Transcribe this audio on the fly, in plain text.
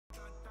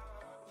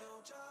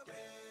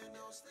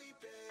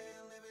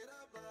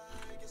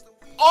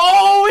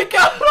Oh, we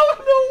got him!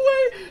 No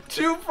way!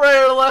 2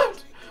 prayer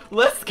left.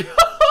 Let's go!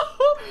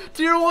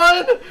 Tier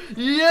 1!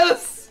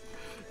 Yes!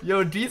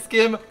 Yo,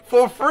 D-Skim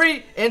for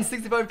free and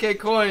 65k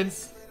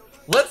coins.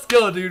 Let's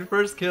go, dude.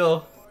 First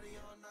kill.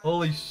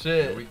 Holy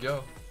shit. Here we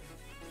go.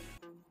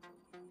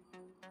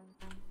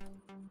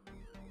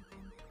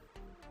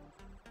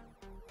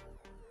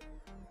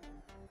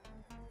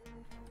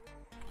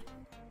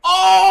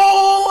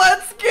 Oh,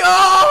 let's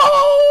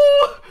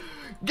go!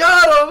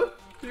 Got him!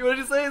 What did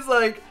you say? It's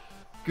like,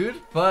 good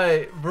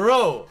fight.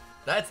 Bro,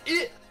 that's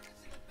it.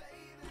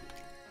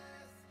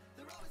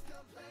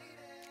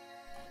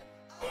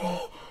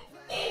 Oh,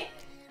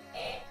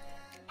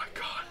 my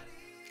god.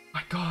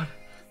 My god.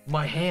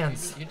 My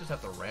hands. You just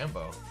have to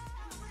Rambo.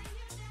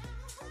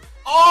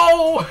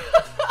 Oh!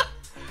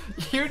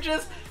 You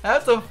just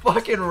have to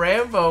fucking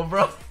Rambo,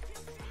 bro.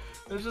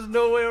 There's just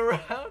no way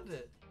around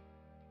it.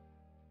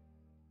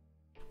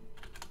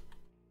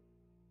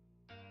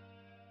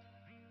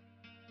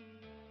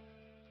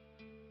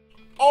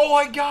 Oh,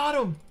 I got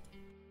him!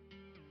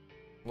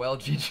 Well,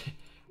 GG.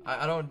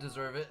 I don't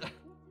deserve it.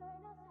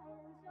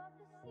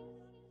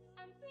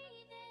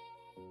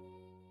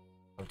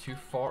 I'm too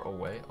far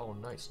away. Oh,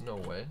 nice. No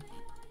way.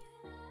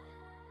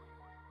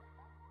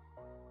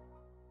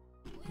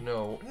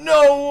 No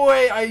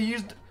way! I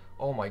used...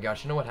 Oh my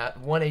gosh, you know what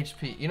happened? 1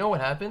 HP. You know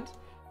what happened?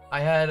 I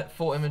had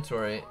full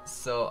inventory,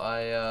 so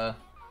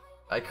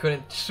I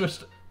couldn't switch...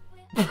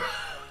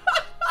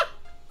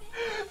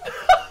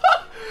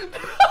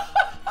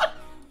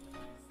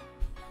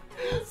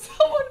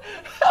 Someone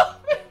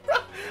help me, bro!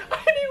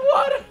 I need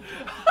water!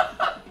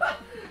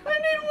 I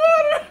need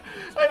water!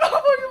 I don't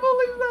fucking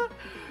believe that!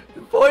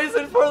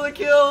 Poison for the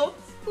kill!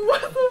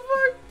 What the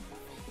fuck?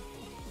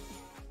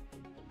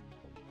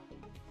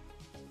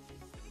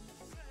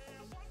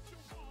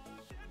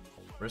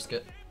 Risk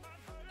it.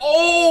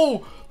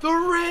 Oh! The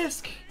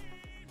risk!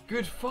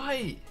 Good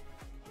fight!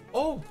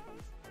 Oh!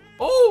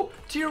 Oh!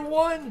 Tier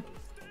 1!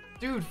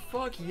 Dude,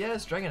 fuck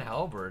yes, Dragon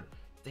Halberd.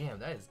 Damn,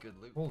 that is good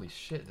loot. Holy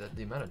shit,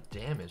 the amount of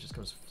damage just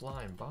comes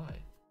flying by.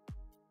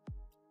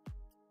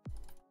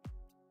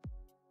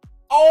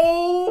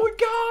 Oh, we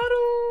got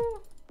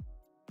him!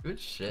 Good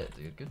shit,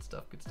 dude. Good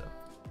stuff, good stuff.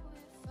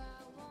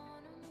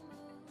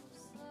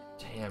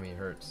 Damn, he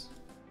hurts.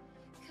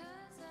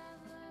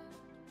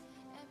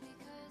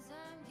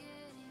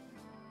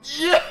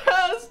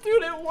 Yes,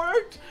 dude, it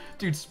worked!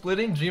 Dude,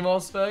 splitting Gmaul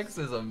specs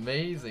is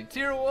amazing.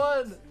 Tier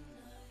 1!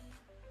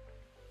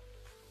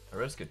 I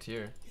risk a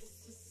tier.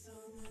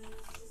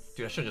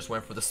 Dude, I should've just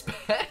went for the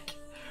spec.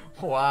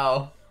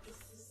 Wow.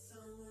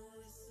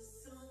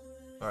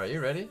 Alright, you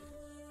ready?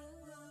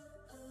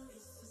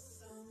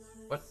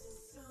 What?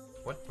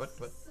 What?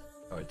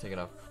 Oh, wait, take it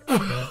off.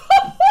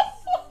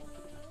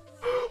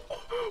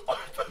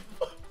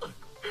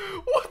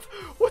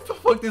 What the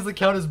fuck? This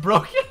account is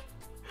broken.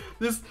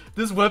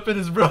 This weapon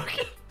is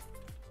broken.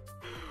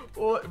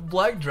 What?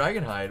 Black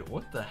Dragonhide.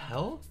 What the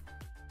hell?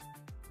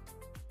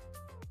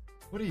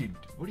 What are you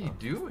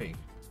doing?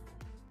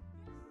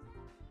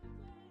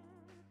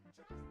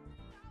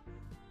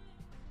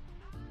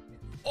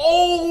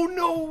 Oh,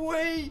 no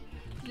way!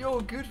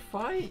 Yo, good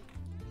fight.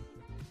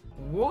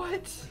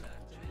 What?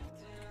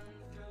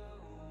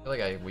 I feel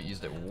like we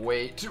used it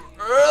way too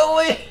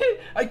early.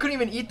 I couldn't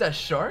even eat that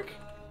shark.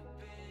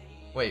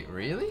 Wait,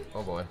 really?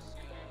 Oh boy.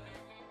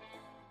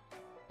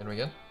 Can we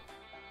again?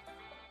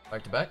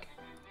 Back to back.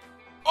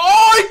 Oh,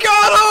 I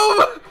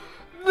got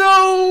him!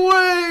 No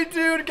way,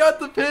 dude! Got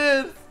the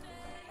pin.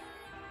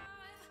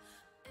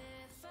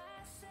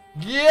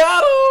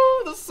 Got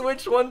him! The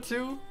switch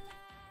 1-2.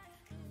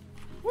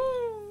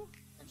 Woo!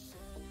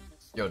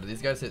 Yo, do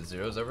these guys hit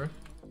zeros ever?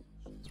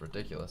 It's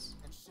ridiculous.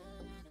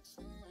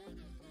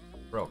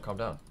 Bro, calm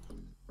down.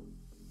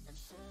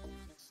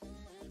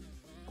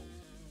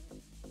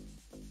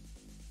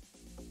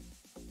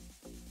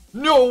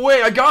 No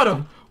way, I got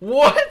him!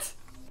 What?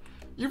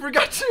 You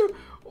forgot to...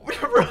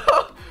 Bro,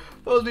 that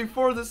was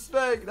before the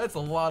spec. That's a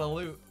lot of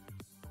loot.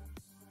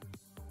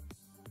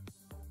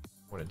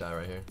 I'm gonna die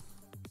right here.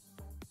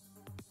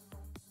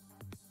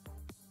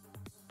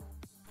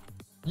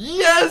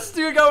 Yes,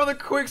 dude, got with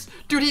the quicks.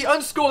 Dude, he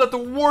unskulled at the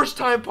worst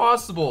time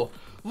possible.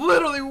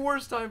 Literally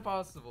worst time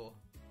possible.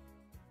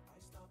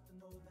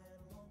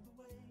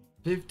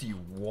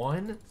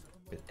 51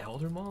 with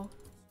Elder Maul?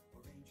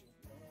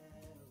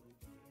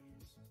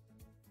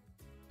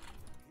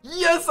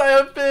 Yes, I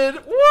have been.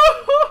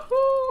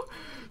 Woohoo!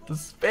 The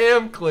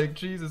spam click,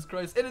 Jesus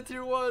Christ. And a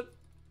tier 1.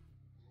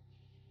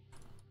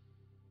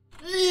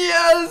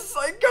 Yes,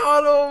 I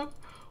got him.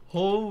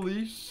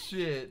 Holy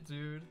shit,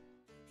 dude.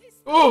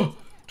 Oh,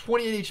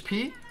 28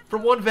 HP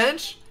from 1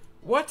 bench?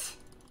 What?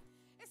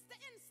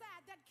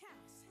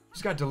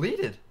 Just got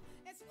deleted.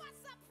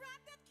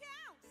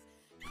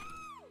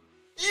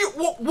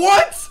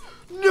 What?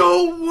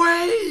 No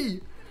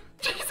way!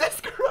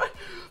 Jesus Christ!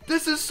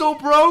 This is so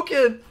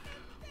broken!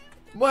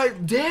 My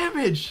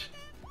damage!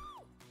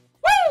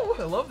 Woo!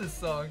 I love this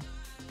song.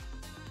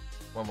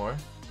 One more.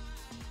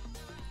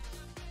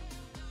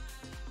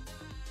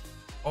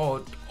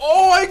 Oh,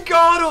 oh, I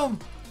got him!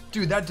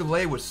 Dude, that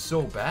delay was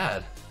so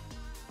bad.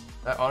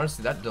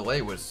 Honestly, that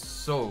delay was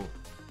so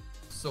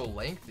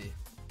lengthy.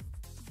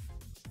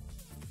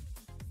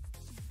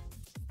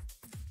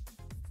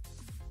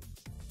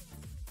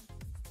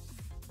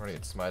 I'm gonna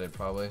get smited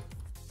probably.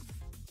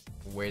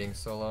 Waiting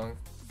so long.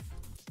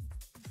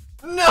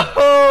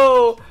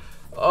 No!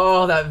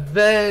 Oh, that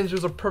venge. It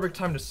was a perfect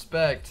time to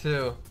spec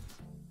too.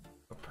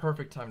 A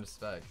perfect time to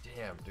spec.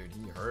 Damn, dude,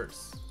 he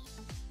hurts.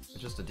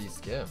 It's just a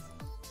D-skim.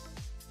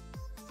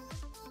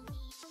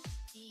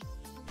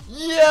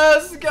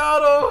 Yes,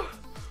 got him!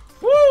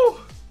 Woo!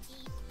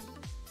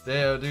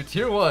 Damn, dude,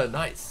 tier 1,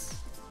 nice.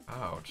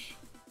 Ouch.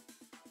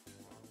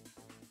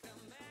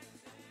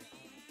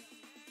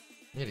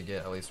 Need to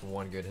get at least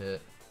one good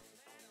hit.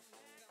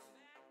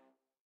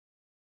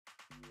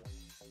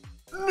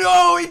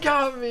 No, he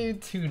got me!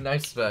 Dude,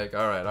 nice spec.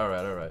 Alright,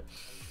 alright, alright.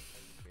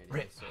 Baiting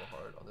me so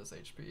hard on this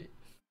HP.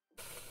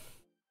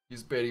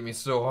 He's baiting me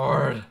so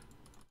hard.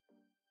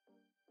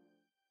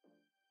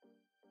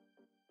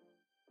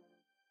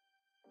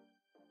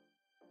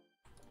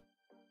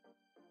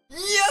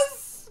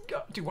 Yes!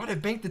 God, dude, why'd I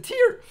bank the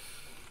tier?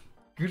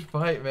 Good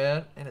fight,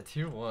 man. And a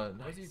tier 1.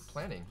 Nice. What is he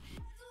planning?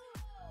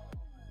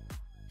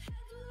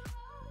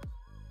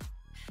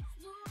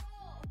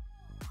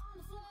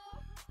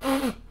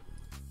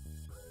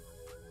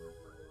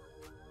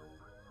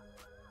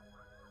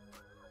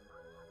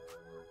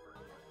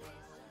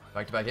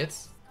 Back-to-back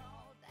hits?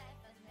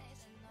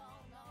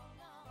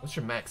 What's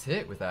your max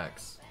hit with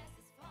Axe?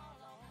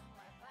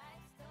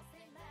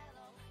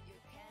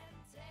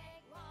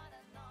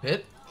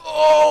 Hit?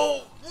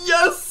 Oh!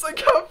 Yes! I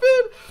got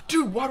hit!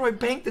 Dude, why do I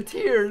bank the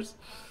tiers?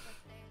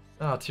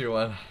 Oh, tier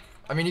 1.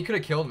 I mean, he could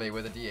have killed me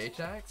with a DH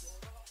Axe.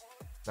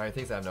 Now he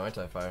thinks I have no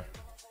anti-fire.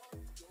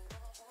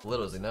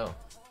 Little does he know.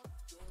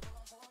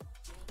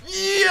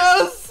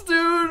 Yes,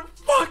 dude!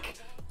 Fuck!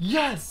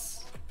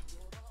 Yes!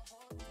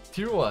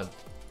 Tier 1.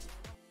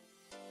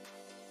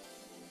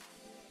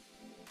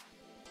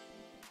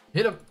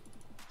 Hit him!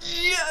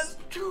 Yes!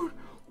 Dude!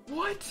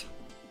 What?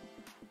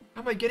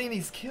 How am I getting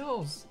these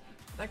kills?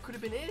 That could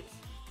have been it.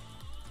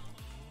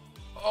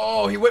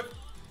 Oh, he went...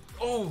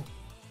 Oh!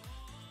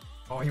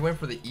 Oh, he went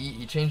for the eat.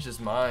 He changed his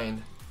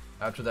mind.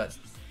 After that,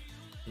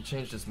 he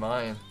changed his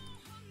mind.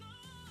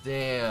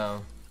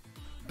 Damn.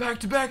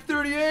 Back-to-back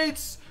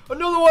 38s!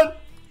 Another one!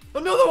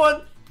 Another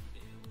one!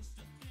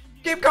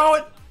 Keep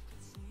going!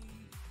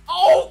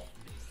 Oh!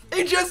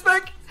 AGS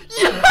back!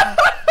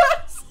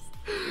 Yes!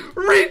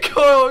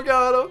 Recoil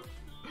got him!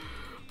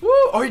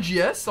 Woo!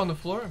 RGS on the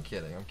floor? I'm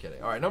kidding, I'm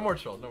kidding. Alright, no more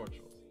trolls, no more trolls.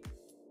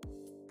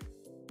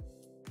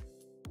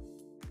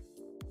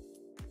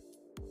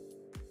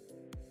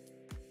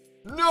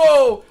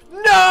 No!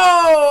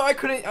 No! I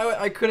couldn't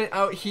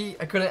out-heat.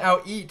 I couldn't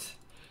out-eat.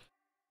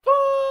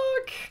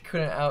 Fuck!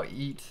 Couldn't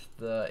out-eat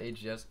the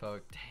AGS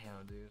poke.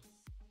 Damn, dude.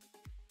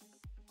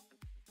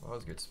 Oh, that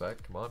was a good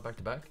spec. Come on, back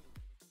to back.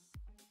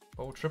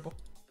 Oh, triple.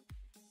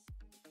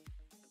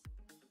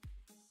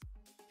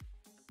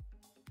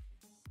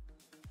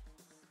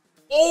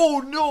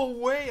 Oh, no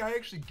way! I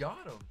actually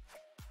got him.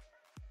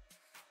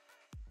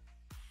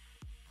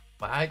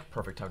 Lag,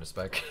 perfect time to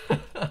spec.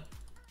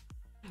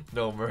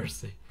 No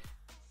mercy.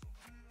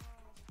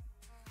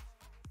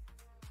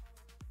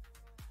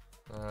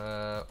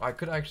 I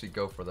could actually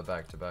go for the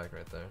back-to-back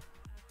right there.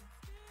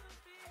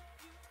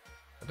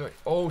 I'm doing.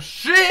 Oh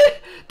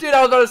shit! Dude,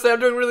 I was about to say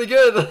I'm doing really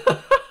good.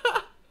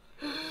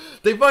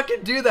 They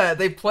fucking do that.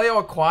 They play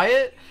all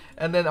quiet,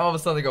 and then all of a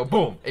sudden they go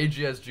boom.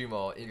 AGS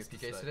Gmaul. In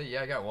PKs today?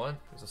 Yeah, I got one.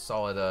 It was a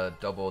solid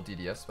double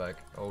DDS spec.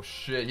 Oh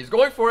shit, he's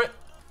going for it.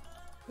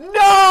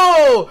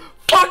 No!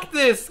 Fuck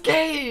this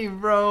game,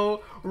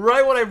 bro.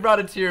 Right when I brought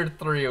a tier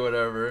 3 or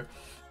whatever.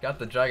 Got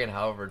the Dragon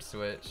Halberd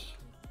switch.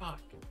 Fuck.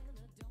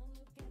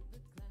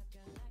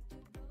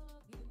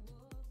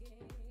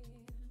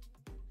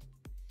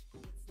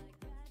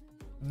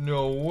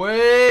 No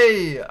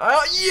way!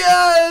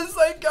 Yes!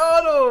 I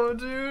got him,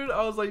 dude!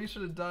 I was like, you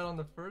should have died on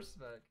the first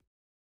spec.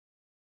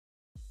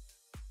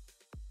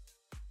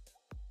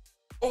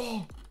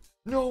 Oh!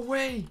 No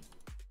way!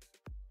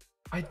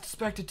 I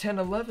spec'd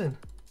 10-11.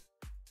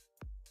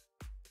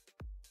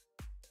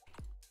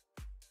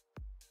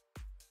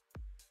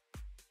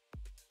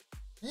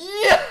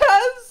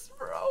 Yes,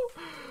 bro!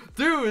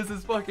 Dude, this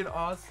is fucking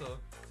awesome.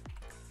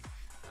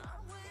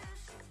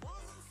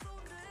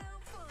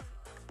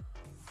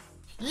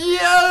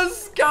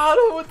 Yes! Got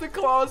him with the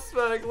claw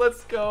spec.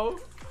 Let's go.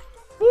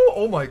 Ooh,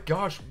 oh my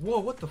gosh. Whoa,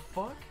 what the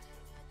fuck?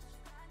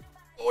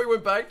 Oh, he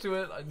went back to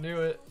it. I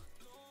knew it.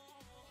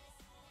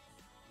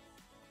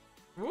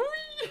 Whee!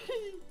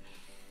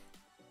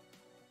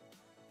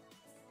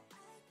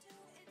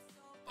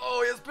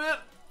 Oh, he has bit.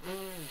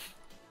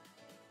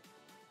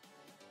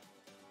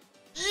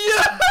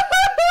 Yes!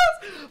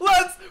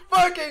 Let's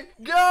fucking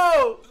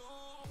go!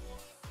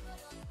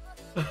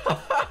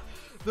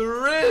 The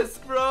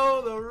risk,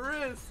 bro, the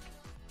risk.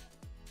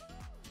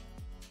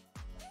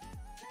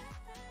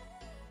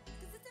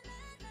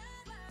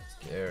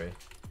 Scary.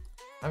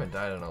 I haven't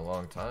died in a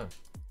long time.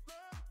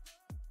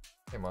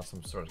 Came on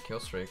some sort of kill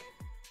streak.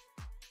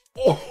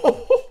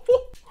 Oh!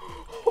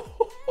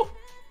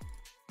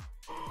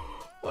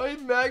 I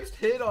maxed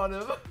hit on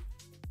him.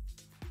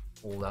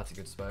 Oh, that's a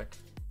good spec.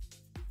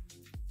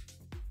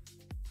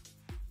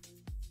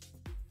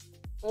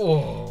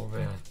 Oh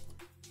man.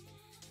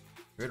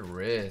 Good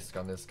risk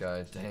on this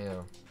guy.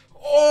 Damn.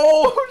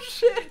 Oh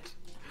shit!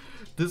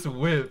 This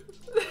whip.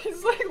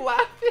 He's like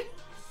laughing.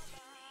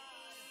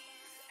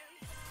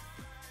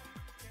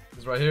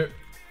 He's right here.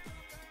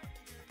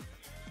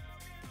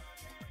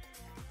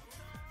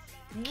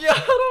 Got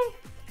him!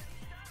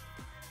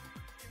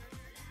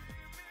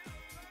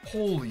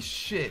 Holy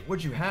shit,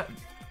 what'd you have?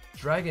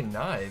 Dragon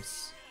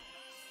knives?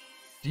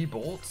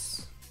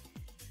 D-bolts?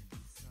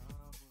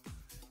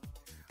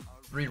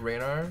 3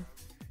 Raynar?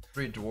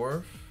 3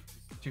 dwarf?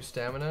 2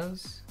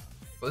 staminas?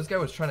 Well, this guy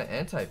was trying to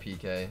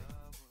anti-PK.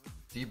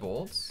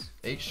 D-bolts?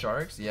 8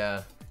 sharks?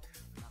 Yeah.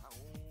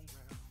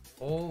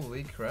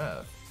 Holy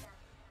crap.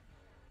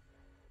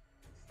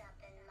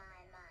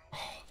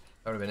 Oh,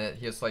 that would've been it.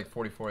 He has like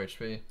 44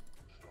 HP.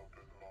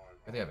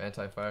 I think I have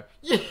anti-fire.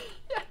 Yes!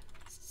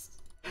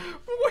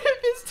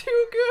 Whip is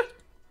too good!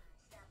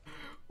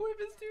 Whip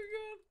is too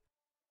good!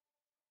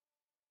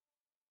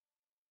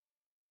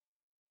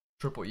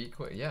 Triple E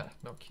quick. Yeah,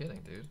 no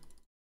kidding, dude.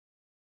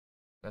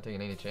 Not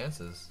taking any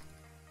chances.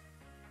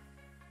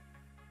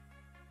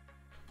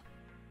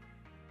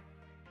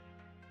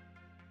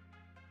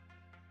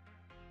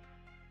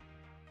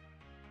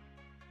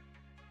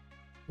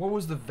 What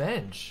was the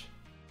Venge?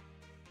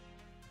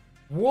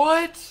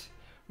 What?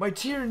 My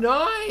tier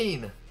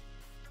 9!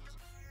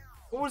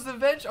 What was the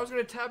Venge? I was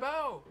gonna tab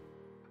out.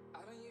 I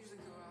don't usually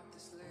go out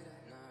this late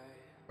at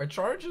night. My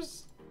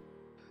charges?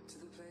 To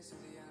the place of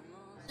the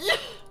animals. Yeah!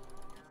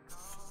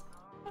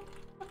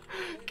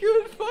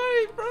 Good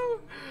fight,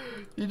 bro!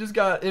 He just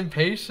got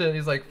impatient.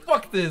 He's like,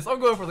 fuck this, I'm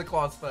going for the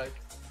claw spec.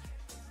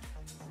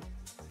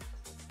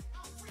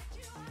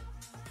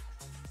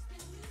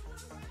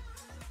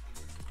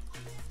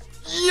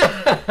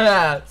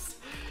 Yes!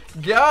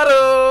 Got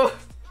him!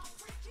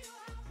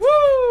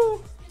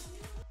 Woo!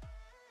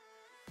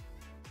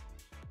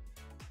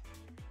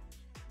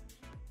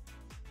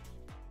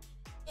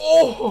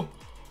 Oh!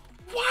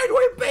 Why do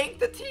I bank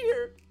the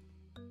tier?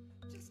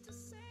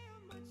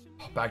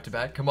 Oh, back to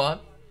back, come on.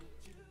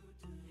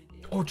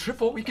 Oh,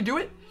 triple, you can do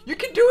it! You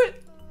can do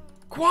it!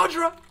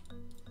 Quadra!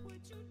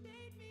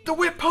 The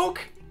whip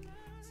poke!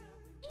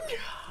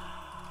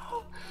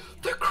 No!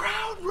 The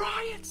crowd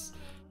riots!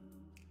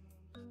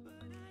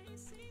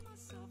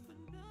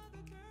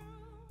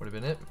 Would have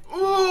been it.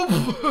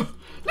 Ooh!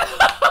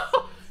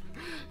 No!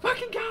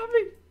 Fucking got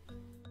me!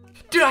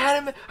 Dude, I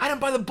had him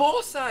by the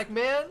ball sack,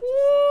 man!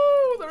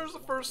 Woo! There's the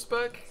first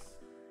spec.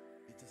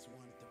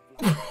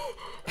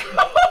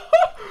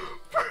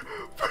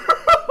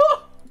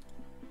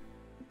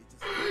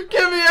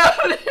 Get me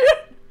out of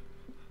here!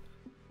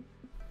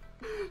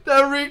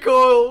 That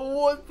recoil,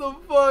 what the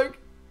fuck?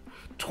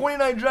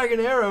 29 dragon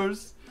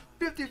arrows,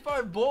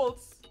 55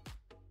 bolts.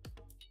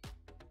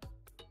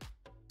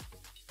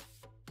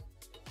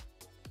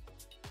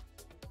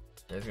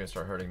 Yeah, he's gonna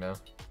start hurting now.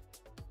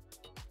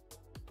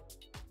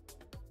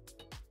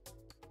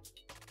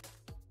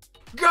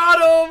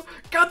 Got him!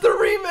 Got the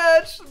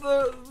rematch!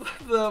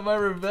 My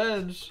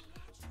revenge.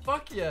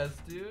 Fuck yes,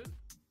 dude.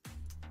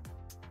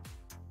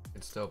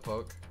 It's still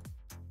poke.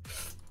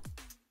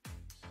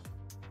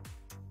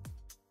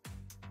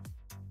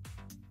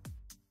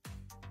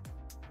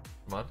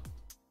 Come on.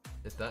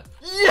 Hit that.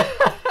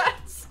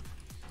 Yes!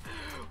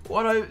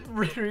 What I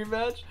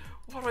rematch?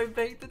 What do I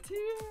bank the tier?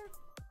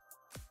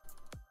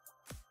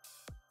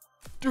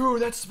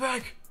 Dude, that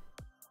spec!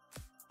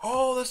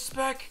 Oh, the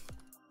spec!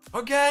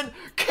 Again!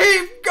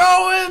 Keep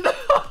going!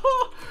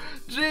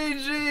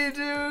 GG,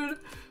 dude!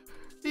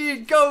 He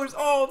goes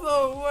all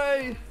the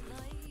way!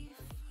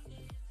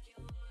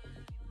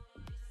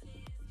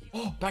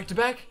 Oh, back to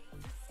back!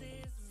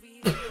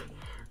 Got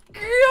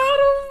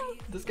him!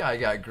 This guy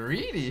got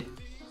greedy!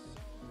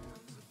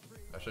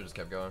 I should've just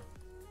kept going.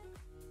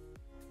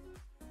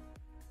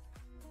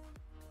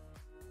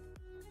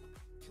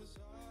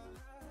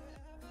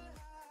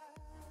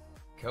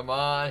 Come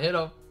on, hit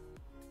him.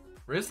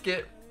 Risk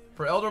it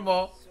for Elder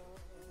Maul.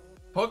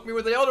 Poke me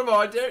with the Elder Maul,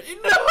 I dare you.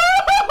 No!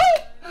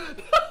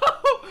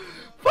 No!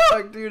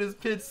 Fuck, dude, his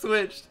pit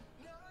switched.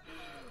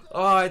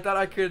 Oh, I thought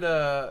I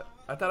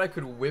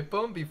could whip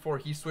him before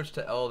he switched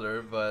to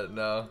Elder, but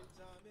no.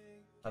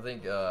 I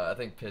think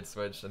pit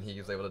switched and he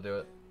was able to do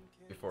it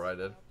before I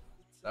did.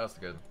 That was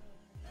good.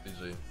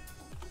 GG.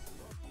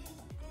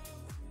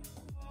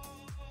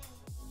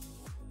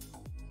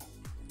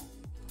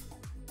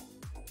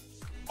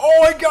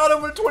 Oh, I got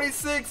him with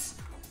 26!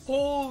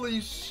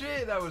 Holy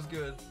shit, that was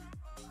good.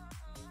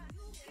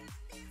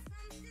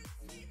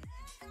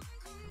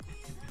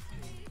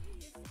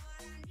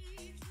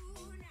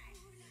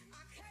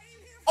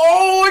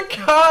 Oh, I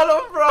got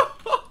him, bro!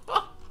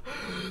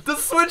 The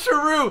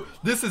switcheroo!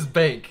 This is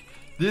bank.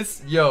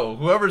 This, yo,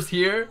 whoever's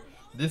here,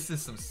 this is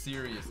some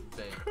serious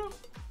bank.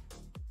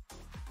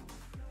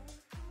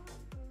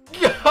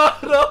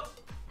 Got him!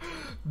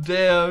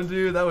 Damn,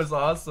 dude, that was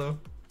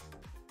awesome.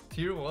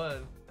 Tier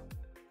 1.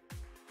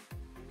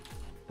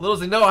 Little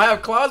does he know I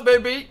have claws,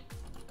 baby.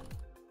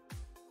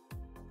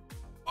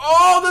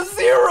 Oh, the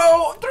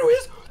 0 through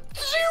his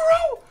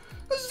 0.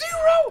 The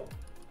 0.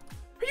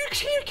 Are you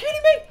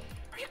kidding me?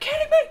 Are you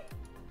kidding me?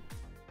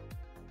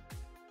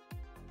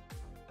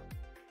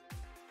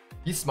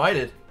 He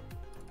smited.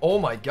 Oh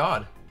my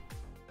god.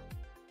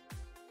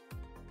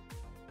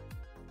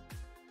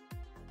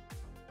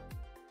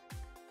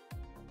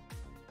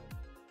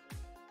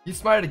 He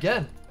smited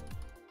again.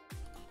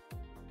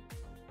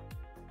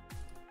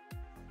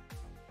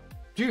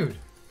 Dude.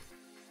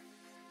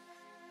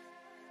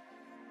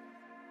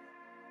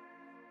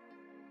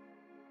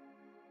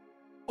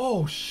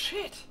 Oh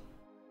shit.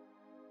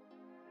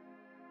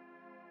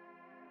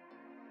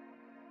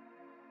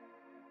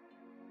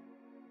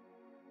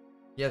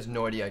 He has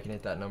no idea I can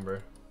hit that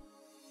number.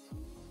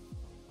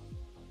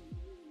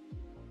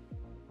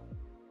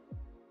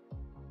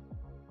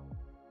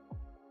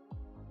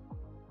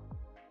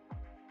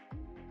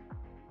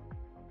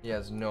 He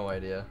has no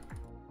idea.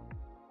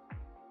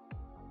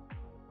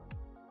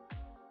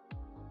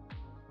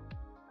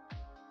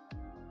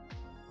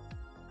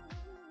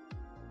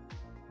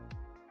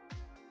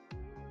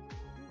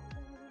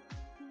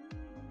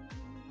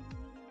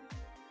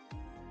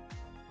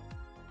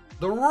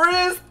 The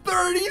wrist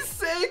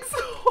 36.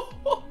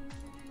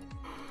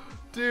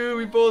 Dude,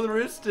 we both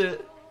wrist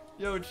it.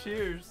 Yo,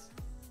 cheers.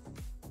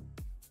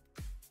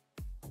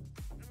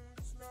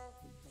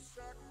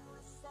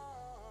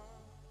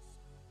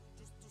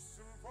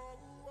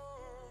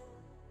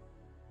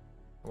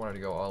 I wanted to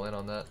go all in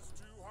on that.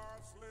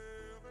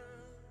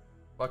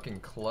 Fucking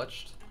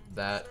clutched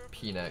that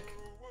P-neck.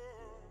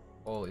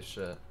 Holy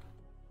shit.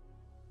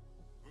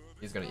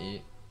 He's gonna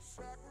eat.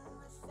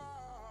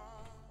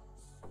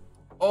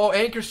 Oh,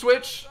 anchor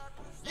switch.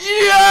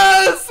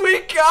 Yes! We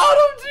got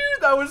him,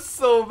 dude! That was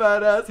so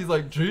badass. He's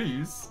like,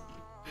 jeez.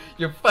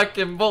 You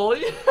fucking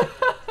bully.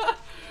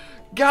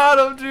 Got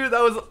him, dude.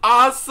 That was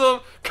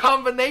awesome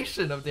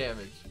combination of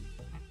damage.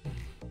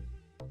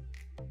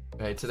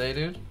 Hey, today,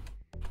 dude.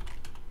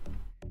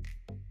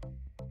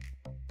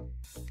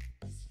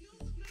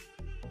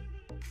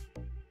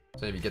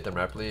 So if you get them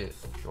rapidly,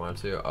 if you want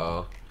to.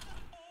 Oh,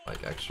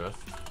 like extra.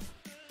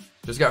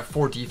 Just got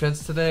 4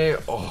 defense today.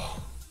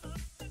 Oh.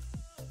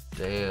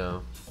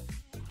 Damn.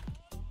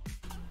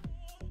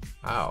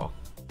 Wow.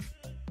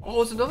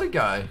 Oh, it's another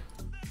guy.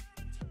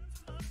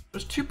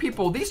 There's 2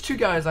 people. These 2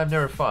 guys I've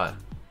never fought.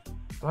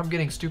 But I'm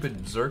getting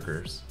stupid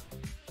Zerkers.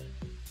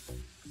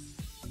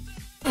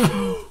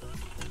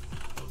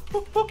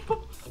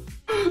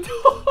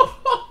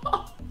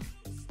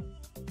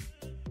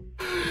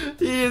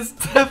 He is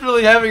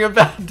definitely having a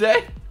bad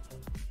day.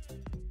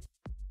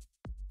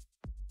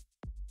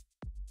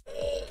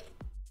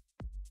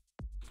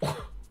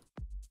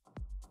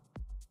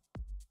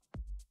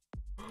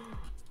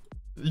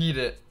 Eat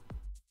it.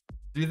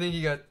 Do you think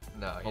he got...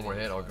 No, one more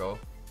hit, I'll go.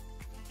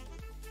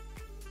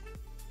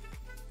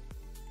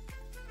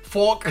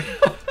 Fuck!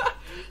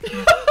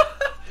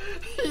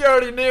 He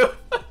already knew.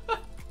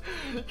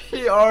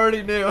 He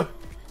already knew.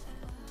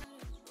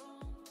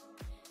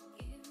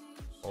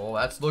 Oh,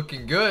 that's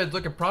looking good.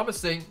 Looking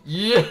promising.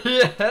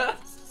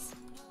 Yes!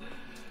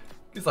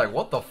 He's like,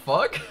 what the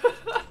fuck?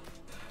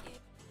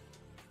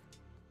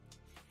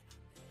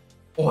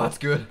 Oh, that's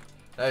good.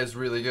 That is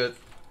really good.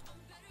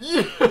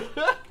 Yes!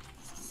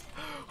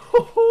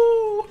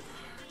 No.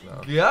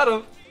 Got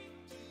him.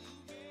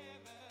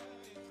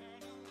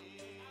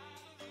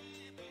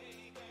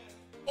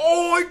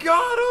 Oh, I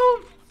got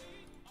him.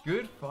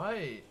 Good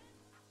fight.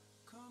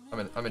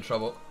 I'm in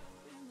trouble.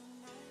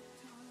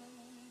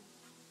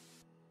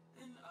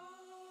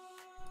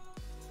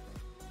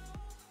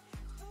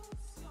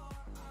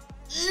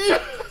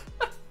 Yeah!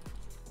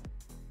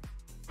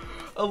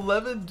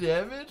 11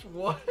 damage?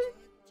 What?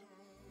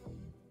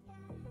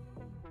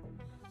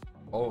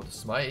 Oh, the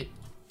smite.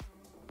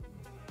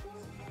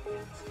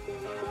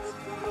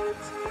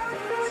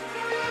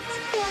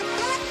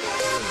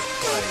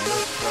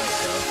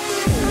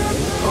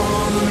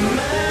 All the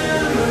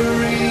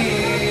memories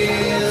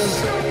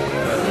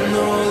and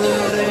all the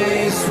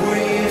days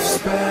we've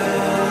spent.